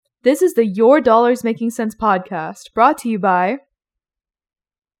This is the Your Dollars Making Sense podcast, brought to you by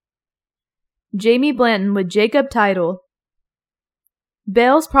Jamie Blanton with Jacob Title,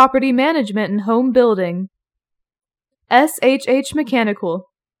 Bales Property Management and Home Building, SHH Mechanical,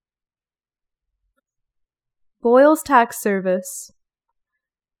 Boyles Tax Service,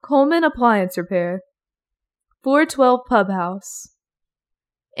 Coleman Appliance Repair, 412 Pub House,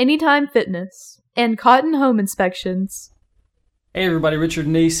 Anytime Fitness, and Cotton Home Inspections. Hey everybody, Richard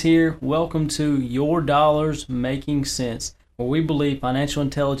Neese here. Welcome to Your Dollars Making Sense, where we believe financial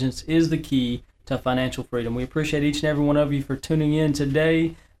intelligence is the key to financial freedom. We appreciate each and every one of you for tuning in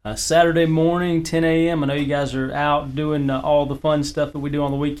today, Saturday morning, 10 a.m. I know you guys are out doing all the fun stuff that we do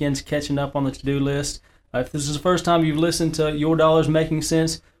on the weekends, catching up on the to-do list. If this is the first time you've listened to Your Dollars Making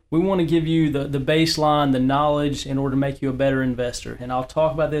Sense, we want to give you the baseline, the knowledge in order to make you a better investor. And I'll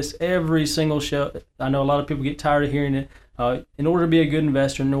talk about this every single show. I know a lot of people get tired of hearing it. In order to be a good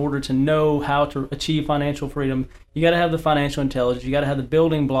investor, in order to know how to achieve financial freedom, you got to have the financial intelligence. You got to have the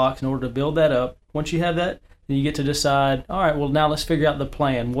building blocks in order to build that up. Once you have that, then you get to decide, all right, well, now let's figure out the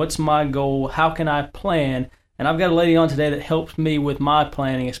plan. What's my goal? How can I plan? And I've got a lady on today that helps me with my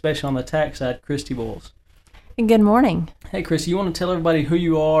planning, especially on the tax side, Christy Boyles. Good morning. Hey, Christy, you want to tell everybody who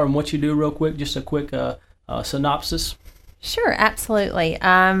you are and what you do real quick? Just a quick synopsis. Sure, absolutely.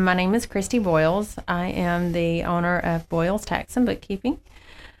 My name is Christy Boyles. I am the owner of Boyles Tax and Bookkeeping.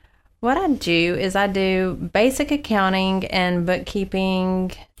 What I do is I do basic accounting and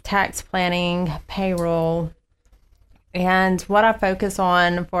bookkeeping, tax planning, payroll, and what I focus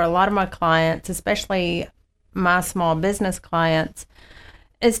on for a lot of my clients, especially my small business clients,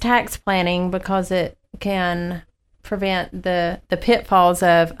 is tax planning because it can prevent the pitfalls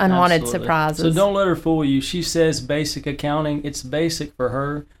of unwanted Absolutely. surprises. So don't let her fool you. She says basic accounting. It's basic for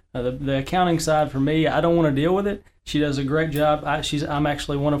her. The accounting side for me, I don't want to deal with it. She does a great job. I'm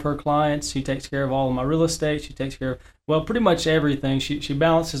actually one of her clients. She takes care of all of my real estate. She takes care of, well, pretty much everything. She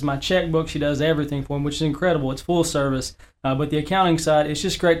balances my checkbook. She does everything for me, which is incredible. It's full service. But the accounting side, it's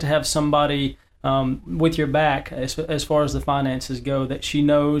just great to have somebody with your back as far as the finances go, that she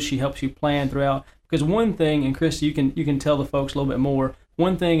knows. She helps you plan throughout. Because one thing, and Christy, you can tell the folks a little bit more,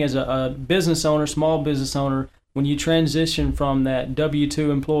 one thing as a business owner, small business owner, when you transition from that W-2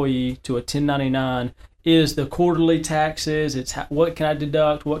 employee to a 1099, is the quarterly taxes. It's what can I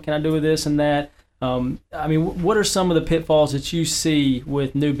deduct, what can I do with this and that. What are some of the pitfalls that you see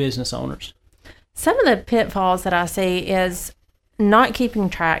with new business owners? Some of the pitfalls that I see is not keeping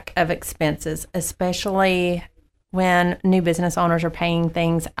track of expenses, especially when new business owners are paying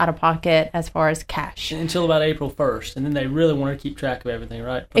things out of pocket as far as cash. Until about April 1st, and then they really want to keep track of everything,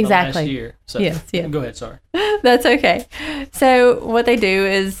 right? For Exactly. The last year. So, yes. Go ahead, sorry. That's okay. So what they do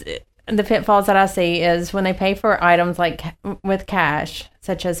is, the pitfalls that I see is when they pay for items like with cash,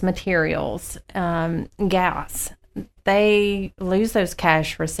 such as materials, gas, they lose those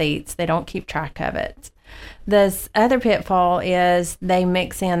cash receipts. They don't keep track of it. This other pitfall is they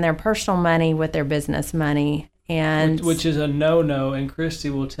mix in their personal money with their business money. Which is a no-no, and Christy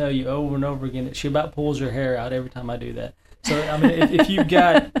will tell you over and over again that she about pulls her hair out every time I do that. So, if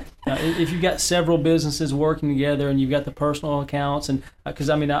you've got several businesses working together and you've got the personal accounts, and because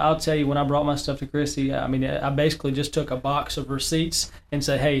I'll tell you, when I brought my stuff to Christy, I basically just took a box of receipts and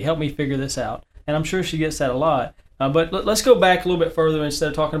said, hey, help me figure this out. And I'm sure she gets that a lot. But let's go back a little bit further instead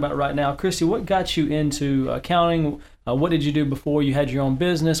of talking about it right now. Christy, what got you into accounting? What did you do before you had your own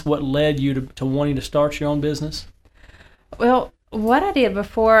business? What led you to wanting to start your own business? Well, what I did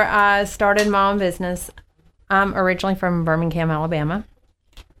before I started my own business, I'm originally from Birmingham, Alabama,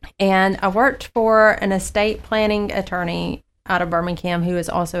 and I worked for an estate planning attorney out of Birmingham who is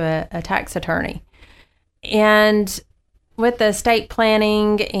also a tax attorney. And with the estate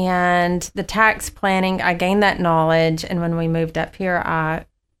planning and the tax planning, I gained that knowledge. And when we moved up here, I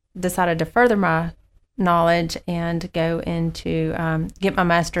decided to further my knowledge and go into get my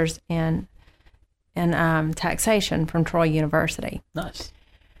master's in taxation from Troy University. Nice.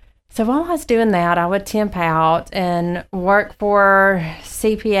 So while I was doing that, I would temp out and work for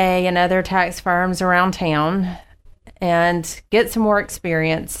CPA and other tax firms around town and get some more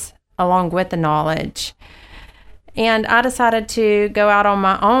experience along with the knowledge. And I decided to go out on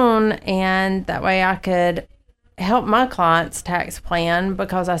my own, and that way I could help my clients tax plan,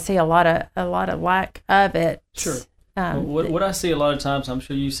 because I see a lot of lack of it. Sure. What I see a lot of times, I'm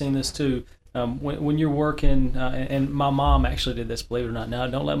sure you've seen this too, when you're working, and my mom actually did this, believe it or not. Now,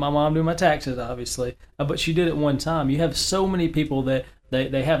 don't let my mom do my taxes, obviously, but she did it one time. You have so many people that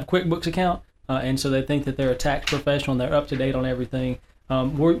they have a QuickBooks account, and so they think that they're a tax professional and they're up to date on everything.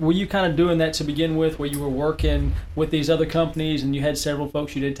 Were you kind of doing that to begin with, where you were working with these other companies and you had several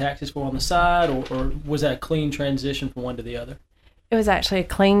folks you did taxes for on the side, or was that a clean transition from one to the other? It was actually a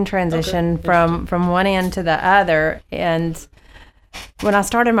clean transition from one end to the other. And when I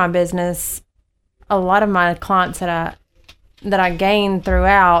started my business, a lot of my clients that I gained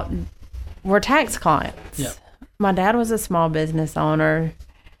throughout were tax clients. Yeah. My dad was a small business owner.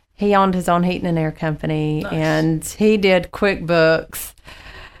 He owned his own heating and air company, Nice. and he did QuickBooks.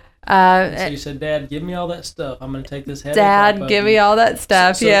 So you said, Dad, give me all that stuff. I'm going to take this headache Dad, off give of me you. all that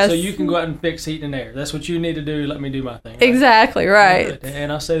stuff, yes. So you can go out and fix heating and air. That's what you need to do. Let me do my thing. Right? Exactly, right. Good.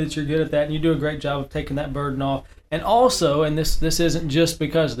 And I'll say that you're good at that, and you do a great job of taking that burden off. And also, and this isn't just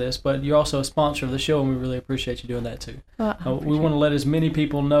because of this, but you're also a sponsor of the show, and we really appreciate you doing that too. Well, We want to let as many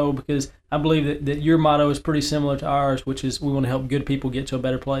people know, because I believe that your motto is pretty similar to ours, which is we want to help good people get to a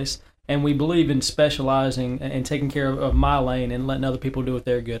better place. And we believe in specializing and taking care of my lane and letting other people do what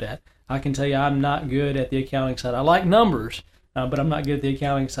they're good at. I can tell you I'm not good at the accounting side. I like numbers, but I'm not good at the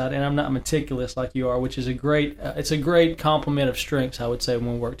accounting side, and I'm not meticulous like you are, which is it's a great complement of strengths, I would say,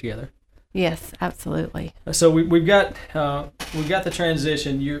 when we work together. yes, absolutely. So we've got the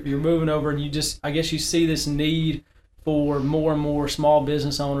transition. You're moving over, and I guess you see this need for more and more small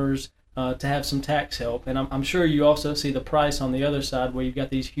business owners to have some tax help, and I'm sure you also see the price on the other side, where you've got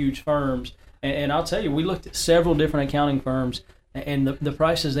these huge firms. And I'll tell you, we looked at several different accounting firms, and the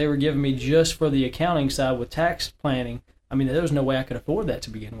prices they were giving me just for the accounting side with tax planning, I mean, there was no way I could afford that to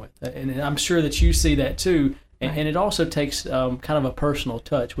begin with. And I'm sure that you see that too. And it also takes kind of a personal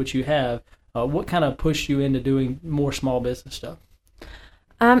touch, which you have. What kind of pushed you into doing more small business stuff?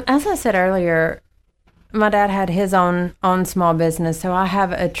 As I said earlier, my dad had his own small business, so I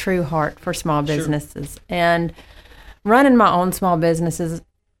have a true heart for small businesses. Sure. And running my own small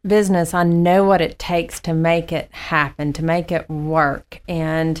business, I know what it takes to make it happen, to make it work,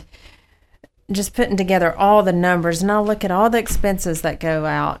 and just putting together all the numbers. And I'll look at all the expenses that go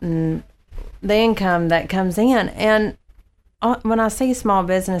out and the income that comes in. And when I see small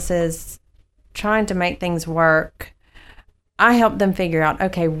businesses trying to make things work, I help them figure out,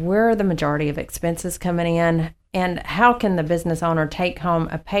 okay, where are the majority of expenses coming in, and how can the business owner take home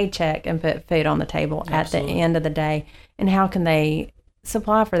a paycheck and put food on the table Absolutely. At the end of the day, and how can they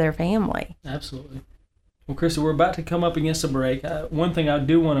supply for their family? Absolutely. Well, Krista, we're about to come up against a break. One thing I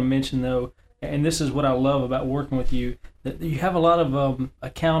do want to mention, though, and this is what I love about working with you, that you have a lot of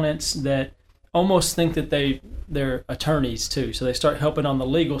accountants that almost think that they're attorneys too, so they start helping on the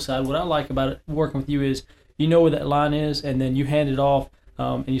legal side. What I like about it, working with you, is you know where that line is, and then you hand it off,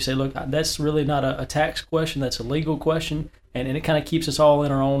 and you say, look, that's really not a tax question, that's a legal question, and it kind of keeps us all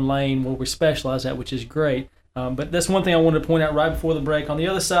in our own lane where we specialize at, which is great. But that's one thing I wanted to point out right before the break. On the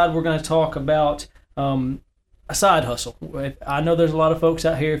other side, we're going to talk about a side hustle. I know there's a lot of folks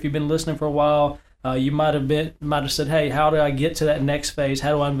out here, if you've been listening for a while, you might have said, hey, how do I get to that next phase?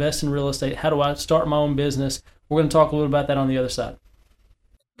 How do I invest in real estate? How do I start my own business? We're going to talk a little about that on the other side.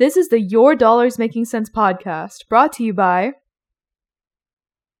 This is the Your Dollars Making Sense podcast, brought to you by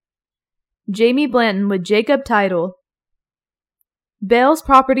Jamie Blanton with Jacob Title, Bales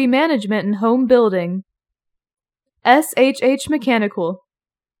Property Management and Home Building, SHH Mechanical,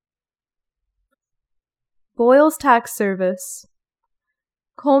 Boyle's Tax Service,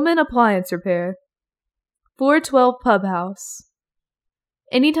 Coleman Appliance Repair, 412 Pub House,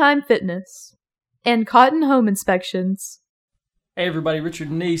 Anytime Fitness, and Cotton Home Inspections. Hey everybody, Richard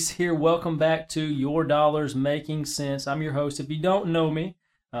Neese here. Welcome back to Your Dollars Making Sense. I'm your host. If you don't know me,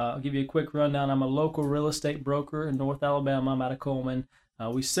 I'll give you a quick rundown. I'm a local real estate broker in North Alabama. I'm out of Coleman.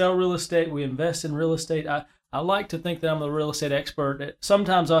 We sell real estate. We invest in real estate. I like to think that I'm the real estate expert.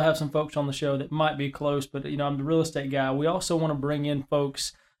 Sometimes I'll have some folks on the show that might be close, but I'm the real estate guy. We also want to bring in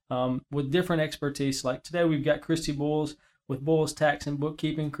folks with different expertise. Like today, we've got Christy Boyles with Boyles Tax and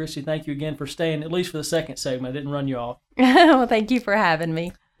Bookkeeping. Christy, thank you again for staying, at least for the second segment. I didn't run you off. Well, thank you for having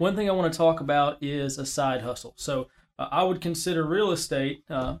me. One thing I want to talk about is a side hustle. So I would consider real estate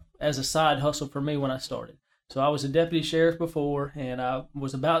as a side hustle for me when I started. So I was a deputy sheriff before, and I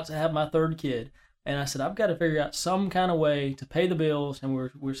was about to have my third kid. And I said, I've got to figure out some kind of way to pay the bills. And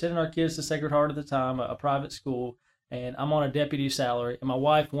we're sending our kids to Sacred Heart at the time, a private school, and I'm on a deputy salary, and my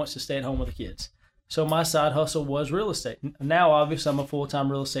wife wants to stay at home with the kids. So my side hustle was real estate. Now, obviously, I'm a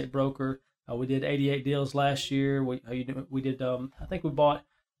full-time real estate broker. We did 88 deals last year. We did, I think we bought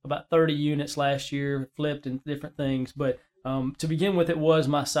about 30 units last year, flipped and different things. But to begin with, it was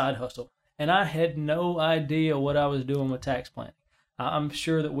my side hustle. And I had no idea what I was doing with tax planning. I'm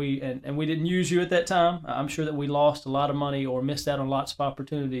sure that we didn't use you at that time. I'm sure that we lost a lot of money or missed out on lots of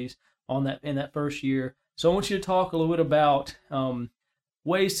opportunities in that first year. So I want you to talk a little bit about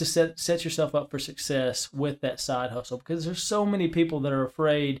ways to set yourself up for success with that side hustle, because there's so many people that are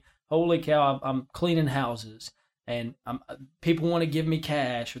afraid, holy cow, I'm cleaning houses and people want to give me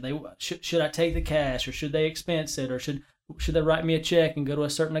cash, or should I take the cash, or should they expense it, or should they write me a check and go to a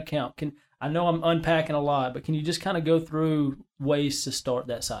certain account? I know I'm unpacking a lot, but can you just kind of go through ways to start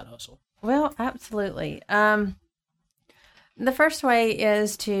that side hustle? Well, absolutely. The first way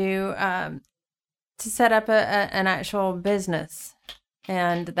is to set up an actual business.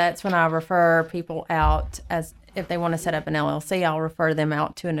 And that's when I refer people out, as if they want to set up an LLC, I'll refer them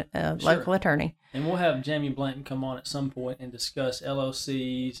out to a local attorney. And we'll have Jamie Blanton come on at some point and discuss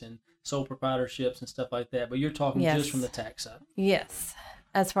LLCs and sole proprietorships and stuff like that. But you're talking just from the tax side. Yes.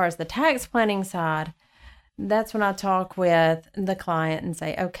 As far as the tax planning side, that's when I talk with the client and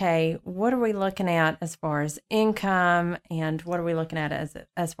say, okay, what are we looking at as far as income, and what are we looking at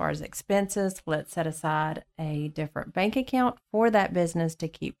as far as expenses? Let's set aside a different bank account for that business to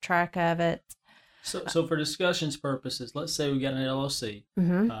keep track of it. So for discussions purposes, let's say we got an LLC.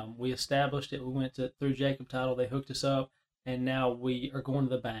 Mm-hmm. We established it. We went through Jacob Title. They hooked us up, and now we are going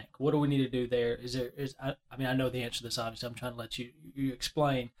to the bank. What do we need to do there? I know the answer to this, obviously. I'm trying to let you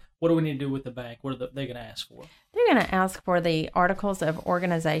explain. What do we need to do with the bank? What are they going to ask for? They're going to ask for the articles of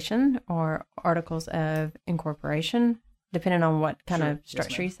organization or articles of incorporation, depending on what kind of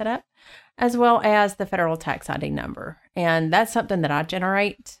structure you set up, as well as the federal tax ID number. And that's something that I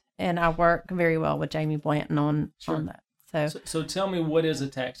generate, and I work very well with Jamie Blanton on that. So tell me, what is a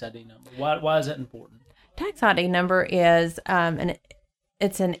tax ID number? Why is that important? Tax ID number is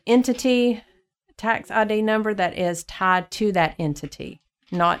it's an entity tax ID number that is tied to that entity,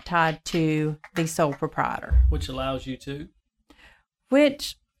 not tied to the sole proprietor. Which allows you to? Well,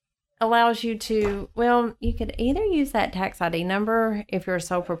 you could either use that tax ID number if you're a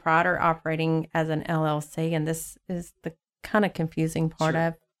sole proprietor operating as an LLC, and this is the kind of confusing part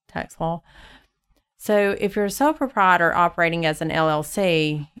of tax law. So if you're a sole proprietor operating as an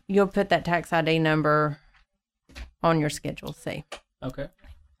LLC, you'll put that tax ID number on your Schedule C. Okay.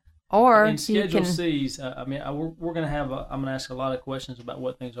 Or in Schedule C's, we're going to I'm going to ask a lot of questions about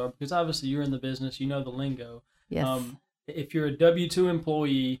what things are, because obviously you're in the business, you know the lingo. Yes. If you're a W-2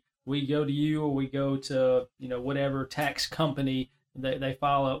 employee, we go to you, or we go to, whatever tax company, they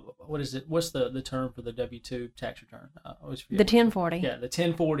file what is it? What's the term for the W-2 tax return? The 1040. Yeah, the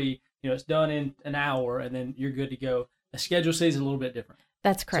 1040, it's done in an hour, and then you're good to go. A Schedule C is a little bit different.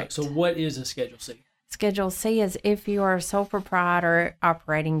 That's correct. So what is a Schedule C? Schedule C is if you are a sole proprietor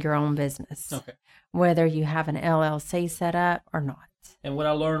operating your own business, whether you have an LLC set up or not. And what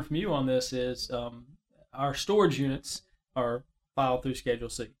I learned from you on this is our storage units are filed through Schedule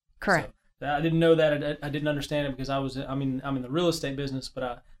C. Correct. So I didn't know that. I didn't understand it because I'm in the real estate business, but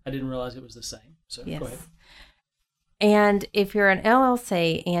I didn't realize it was the same. So yes. Go ahead. And if you're an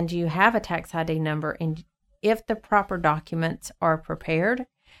LLC and you have a tax ID number, and if the proper documents are prepared,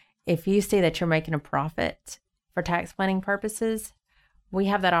 if you see that you're making a profit for tax planning purposes, we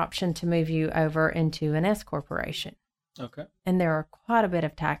have that option to move you over into an S corporation. Okay. And there are quite a bit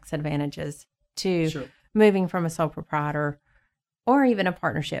of tax advantages to moving from a sole proprietor or even a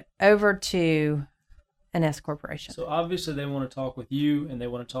partnership over to an S corporation. So obviously they want to talk with you, and they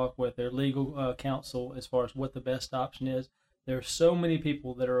want to talk with their legal counsel as far as what the best option is. There are so many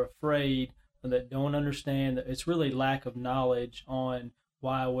people that are afraid and that don't understand that it's really lack of knowledge on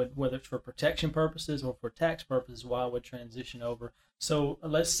why I would, whether it's for protection purposes or for tax purposes, why I would transition over. So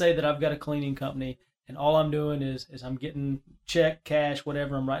let's say that I've got a cleaning company, and all I'm doing is I'm getting check, cash,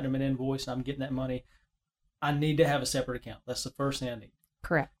 whatever, I'm writing them an invoice, and I'm getting that money. I need to have a separate account. That's the first thing I need.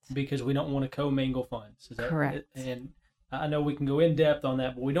 Correct. Because we don't want to commingle funds. Is that correct? And I know we can go in depth on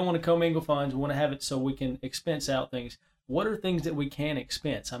that, but we don't want to commingle funds. We want to have it so we can expense out things. What are things that we can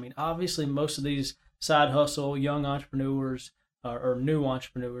expense? I mean, obviously, most of these side hustle, young entrepreneurs or new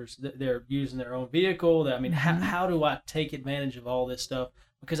entrepreneurs, they're using their own vehicle. How do I take advantage of all this stuff?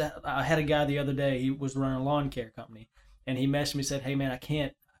 Because I had a guy the other day. He was running a lawn care company, and he messaged me and said, "Hey man, I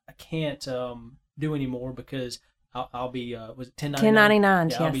can't do anymore because I'll be was it 1099? 1099.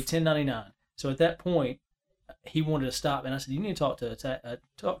 Yeah, I'll be 1099." So at that point, he wanted to stop, and I said, "You need to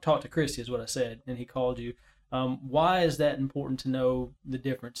talk to Christy," is what I said, and he called you. Why is that important to know the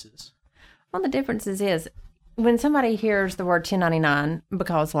differences? Well, the differences is when somebody hears the word 1099,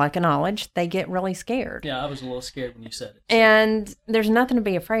 because lack of knowledge, they get really scared. Yeah, I was a little scared when you said it. So. And there's nothing to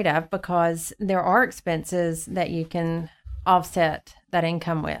be afraid of, because there are expenses that you can offset that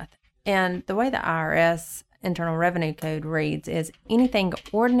income with. And the way the IRS Internal Revenue Code reads is anything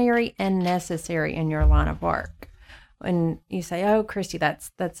ordinary and necessary in your line of work. And you say, "Oh, Christy,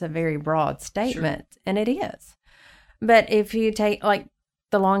 that's a very broad statement," and it is. But if you take, like,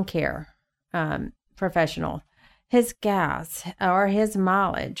 the lawn care professional, his gas or his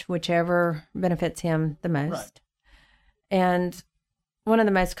mileage, whichever benefits him the most. Right. And one of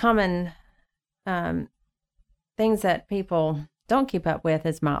the most common things that people don't keep up with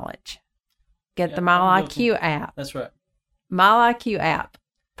is mileage. Get the Mile IQ app. That's right. Mile IQ app.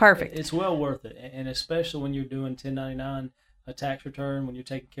 Perfect. It's well worth it. And especially when you're doing 1099, a tax return, when you're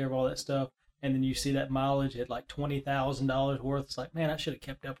taking care of all that stuff, and then you see that mileage at like $20,000 worth. It's like, man, I should have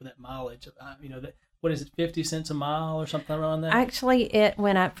kept up with that mileage. What is it, 50 cents a mile or something around that? Actually, it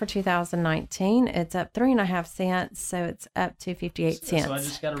went up for 2019. It's up 3.5 cents, so it's up to 58 cents so I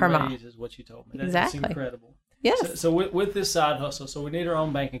just got a per raise, mile. is what you told me. Exactly. That's incredible. Yes. So with this side hustle, so we need our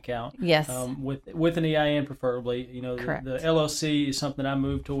own bank account. Yes. With an EIN preferably. Correct. The LLC is something I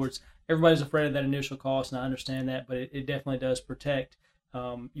moved towards. Everybody's afraid of that initial cost, and I understand that, but it definitely does protect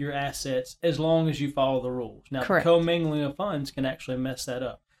your assets as long as you follow the rules. Now, Correct. commingling of funds can actually mess that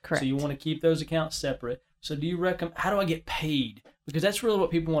up. Correct. So you want to keep those accounts separate. So do you recommend, how do I get paid? Because that's really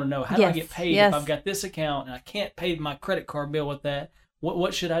what people want to know. How do I get paid if I've got this account and I can't pay my credit card bill with that?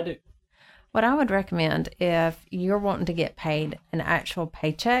 What should I do? What I would recommend if you're wanting to get paid an actual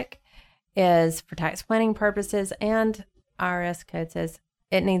paycheck is for tax planning purposes, and IRS code says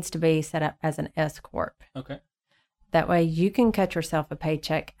it needs to be set up as an S Corp. Okay. That way you can cut yourself a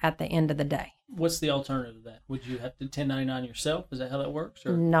paycheck at the end of the day. What's the alternative to that? Would you have to 1099 yourself? Is that how that works?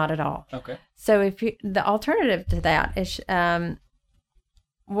 Or? Not at all. Okay. So the alternative to that is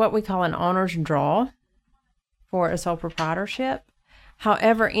what we call an owner's draw for a sole proprietorship.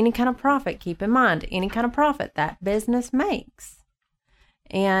 However, any kind of profit, keep in mind, any kind of profit that business makes,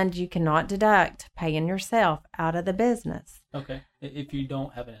 and you cannot deduct paying yourself out of the business. Okay. If you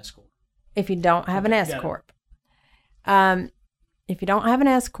don't have an S Corp. If you don't have an S Corp. If you don't have an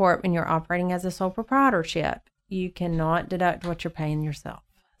S Corp and you're operating as a sole proprietorship, you cannot deduct what you're paying yourself.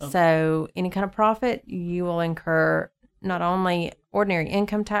 Okay. So any kind of profit, you will incur not only ordinary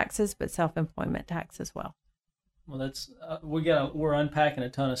income taxes, but self-employment tax as well. Well, that's we're unpacking a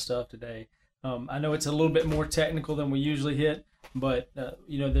ton of stuff today. I know it's a little bit more technical than we usually hit, but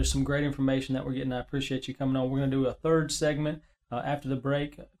there's some great information that we're getting. I appreciate you coming on. We're going to do a third segment after the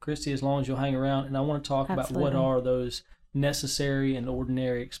break, Christy, as long as you'll hang around, and I want to talk about what are those necessary and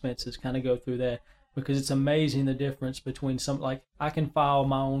ordinary expenses. Kind of go through that, because it's amazing the difference between like I can file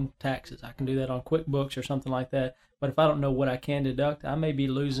my own taxes. I can do that on QuickBooks or something like that. But if I don't know what I can deduct, I may be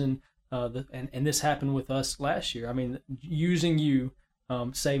losing. And this happened with us last year. I mean, using you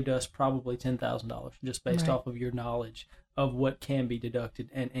saved us probably $10,000 just based off of your knowledge of what can be deducted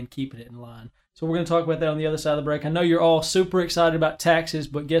and keeping it in line. So we're going to talk about that on the other side of the break. I know you're all super excited about taxes,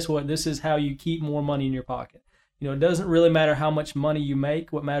 but guess what? This is how you keep more money in your pocket. It doesn't really matter how much money you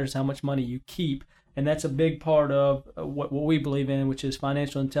make. What matters is how much money you keep. And that's a big part of what we believe in, which is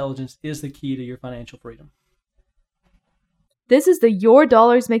financial intelligence is the key to your financial freedom. This is the Your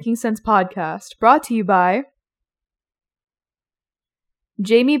Dollars Making Sense podcast, brought to you by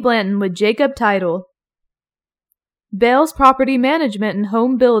Jamie Blanton with Jacob Title, Bales Property Management and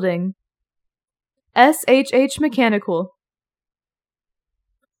Home Building, SHH Mechanical,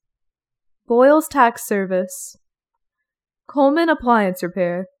 Boyle's Tax Service, Coleman Appliance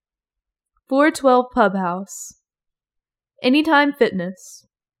Repair, 412 Pub House, Anytime Fitness,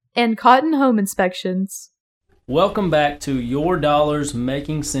 and Cotton Home Inspections. Welcome back to Your Dollars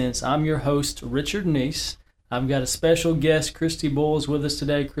Making Sense. I'm your host, Richard Neese. I've got a special guest, Christy Bowles, with us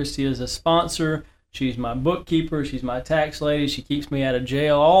today. Christy is a sponsor. She's my bookkeeper. She's my tax lady. She keeps me out of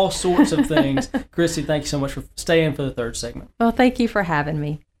jail, all sorts of things. Christy, thank you so much for staying for the third segment. Well, thank you for having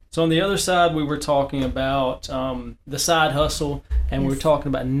me. So on the other side, we were talking about the side hustle, and we were talking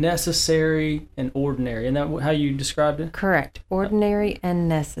about necessary and ordinary. Isn't that how you described it? Correct. Ordinary and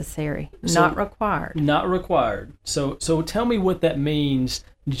necessary. Not required. Not required. So tell me what that means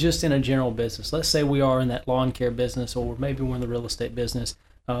just in a general business. Let's say we are in that lawn care business, or maybe we're in the real estate business.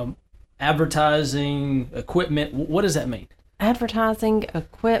 Advertising, equipment, what does that mean? Advertising,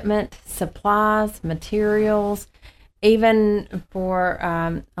 equipment, supplies, materials. Even for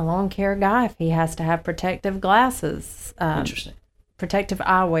a lawn care guy, if he has to have protective glasses, interesting, protective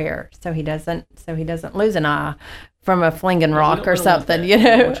eyewear, so he doesn't lose an eye from a flinging rock or something.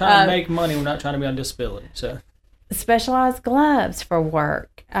 We're trying to make money. We're not trying to be on disability. So specialized gloves for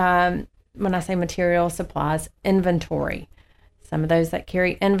work. When I say material, supplies, inventory. Some of those that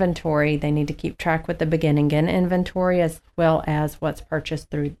carry inventory, they need to keep track with the beginning in inventory as well as what's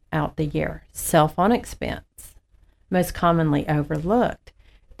purchased throughout the year. Cell phone expense. Most commonly overlooked,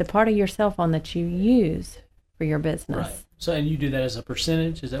 the part of your cell phone that you use for your business. Right. So, and you do that as a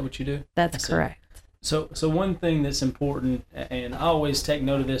percentage? Is that what you do? That's correct. So one thing that's important, and I always take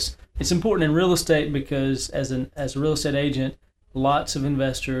note of this, it's important in real estate because as a real estate agent, lots of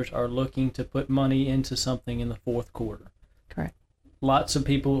investors are looking to put money into something in the fourth quarter. Correct. Lots of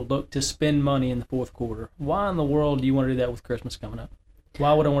people look to spend money in the fourth quarter. Why in the world do you want to do that with Christmas coming up?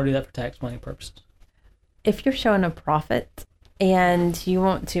 Why would I want to do that for tax planning purposes? If you're showing a profit and you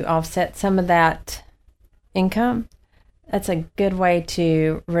want to offset some of that income, that's a good way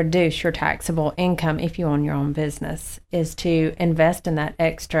to reduce your taxable income if you own your own business, is to invest in that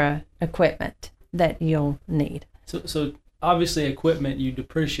extra equipment that you'll need. So obviously equipment, you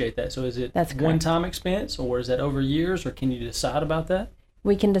depreciate that. So is it one-time expense, or is that over years, or can you decide about that?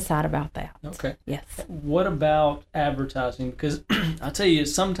 We can decide about that. Okay. Yes. What about advertising? Because I tell you,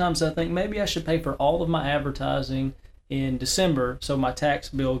 sometimes I think maybe I should pay for all of my advertising in December so my tax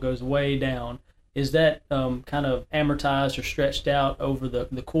bill goes way down. Is that kind of amortized or stretched out over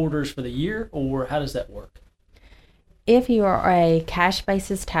the quarters for the year, or how does that work? If you are a cash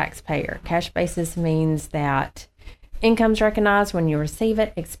basis taxpayer, cash basis means that income's recognized when you receive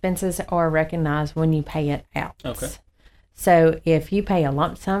it, expenses are recognized when you pay it out. Okay. So if you pay a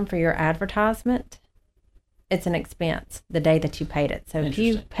lump sum for your advertisement, it's an expense the day that you paid it. So if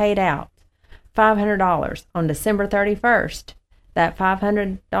you paid out $500 on December 31st, that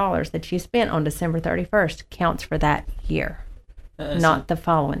 $500 that you spent on December 31st counts for that year, not the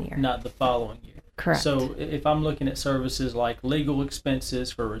following year. Not the following year. Correct. So if I'm looking at services like legal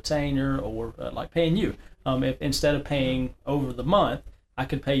expenses for retainer, or like paying you, if instead of paying over the month, I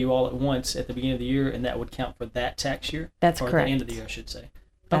could pay you all at once at the beginning of the year, and that would count for that tax year? That's or correct. At the end of the year, I should say.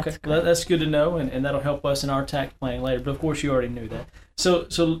 That's okay, correct. That's good to know, and that'll help us in our tax planning later. But of course, you already knew that. So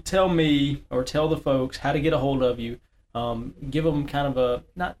tell me, or tell the folks, how to get a hold of you. Give them kind of a,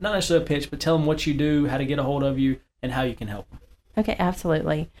 not necessarily a pitch, but tell them what you do, how to get a hold of you, and how you can help them. Okay,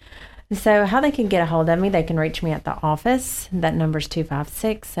 absolutely. So how they can get a hold of me, they can reach me at the office. That number is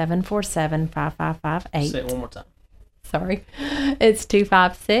 256-747-5558. Say it one more time. Sorry. It's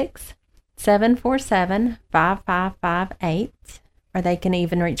 256-747-5558. Or they can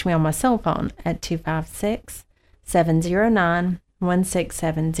even reach me on my cell phone at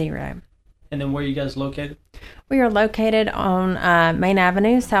 256-709-1670. And then where are you guys located? We are located on Main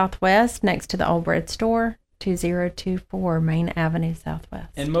Avenue Southwest, next to the Old Bread Store, 2024 Main Avenue Southwest.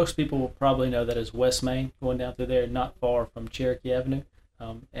 And most people will probably know that as West Main, going down through there, not far from Cherokee Avenue.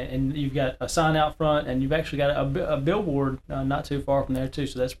 And you've got a sign out front, and you've actually got a billboard not too far from there, too.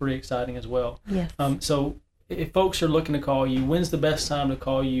 So that's pretty exciting as well. Yes. So if folks are looking to call you, when's the best time to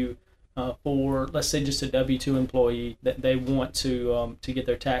call you for, let's say, just a W-2 employee that they want to get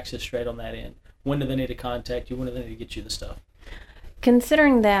their taxes straight on that end? When do they need to contact you? When do they need to get you the stuff?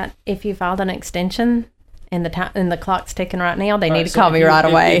 Considering that if you filed an extension and the clock's ticking right now, they need to call me right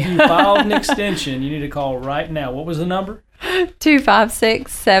away. If you filed an extension, you need to call right now. What was the number?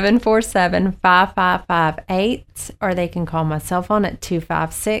 256-747-5558, or they can call my cell phone at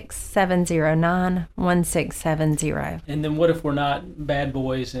 256-709-1670. And then what if we're not bad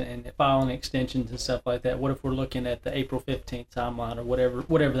boys and filing extensions and stuff like that? What if we're looking at the April 15th timeline, or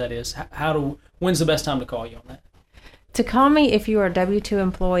whatever that is? When's the best time to call you on that? To call me, if you are a W-2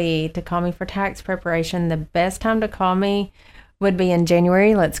 employee, to call me for tax preparation, the best time to call me would be in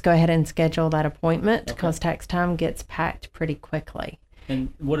January. Let's go ahead and schedule that appointment because tax time gets packed pretty quickly.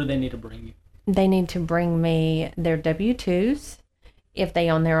 And what do they need to bring you? They need to bring me their W-2s, if they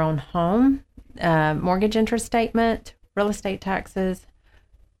own their own home, mortgage interest statement, real estate taxes,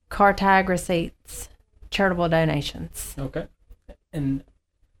 car tag receipts, charitable donations. Okay. And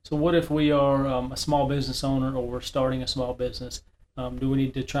so what if we are a small business owner, or we're starting a small business? Do we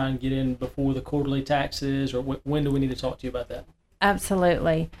need to try and get in before the quarterly taxes, or when do we need to talk to you about that?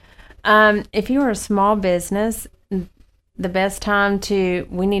 Absolutely. If you are a small business, the best time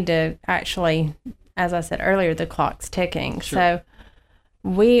we need to actually, as I said earlier, the clock's ticking. Sure. So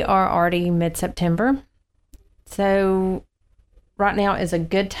we are already mid-September. So right now is a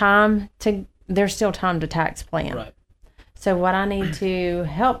good time there's still time to tax plan. Right. So what I need to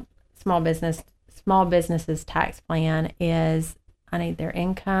help small businesses tax plan is I need their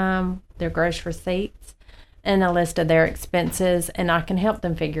income, their gross receipts, and a list of their expenses, and I can help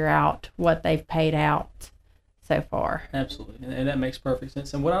them figure out what they've paid out so far. Absolutely, and that makes perfect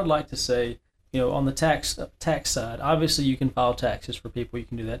sense. And what I'd like to say, on the tax side, obviously you can file taxes for people, you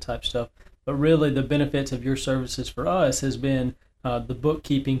can do that type of stuff, but really the benefits of your services for us has been the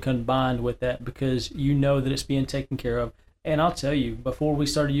bookkeeping combined with that, because you know that it's being taken care of. And I'll tell you, before we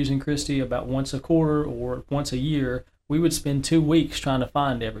started using Christy, about once a quarter or once a year, we would spend 2 weeks trying to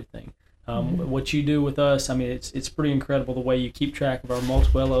find everything. What you do with us, I mean, it's pretty incredible the way you keep track of our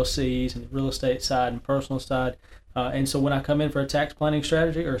multiple LLCs and the real estate side and personal side. And so when I come in for a tax planning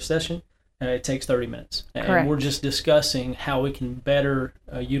strategy or a session, it takes 30 minutes. Correct. And we're just discussing how we can better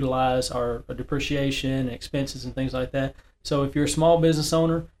utilize our depreciation and expenses and things like that. So if you're a small business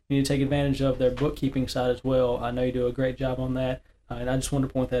owner, you need to take advantage of their bookkeeping side as well. I know you do a great job on that. And I just wanted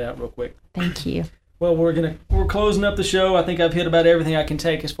to point that out real quick. Thank you. Well, we're closing up the show. I think I've hit about everything I can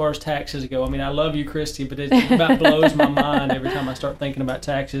take as far as taxes go. I mean, I love you, Christy, but it about blows my mind every time I start thinking about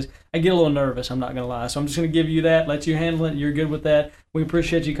taxes. I get a little nervous, I'm not going to lie. So I'm just going to give you that, let you handle it. You're good with that. We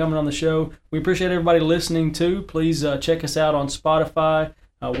appreciate you coming on the show. We appreciate everybody listening, too. Please check us out on Spotify.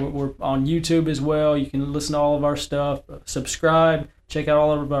 We're on YouTube as well. You can listen to all of our stuff. Subscribe. Check out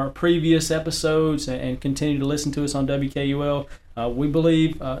all of our previous episodes and continue to listen to us on WKUL. We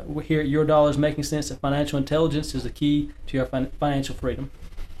believe here at Your Dollars Making Sense that financial intelligence is the key to your financial freedom.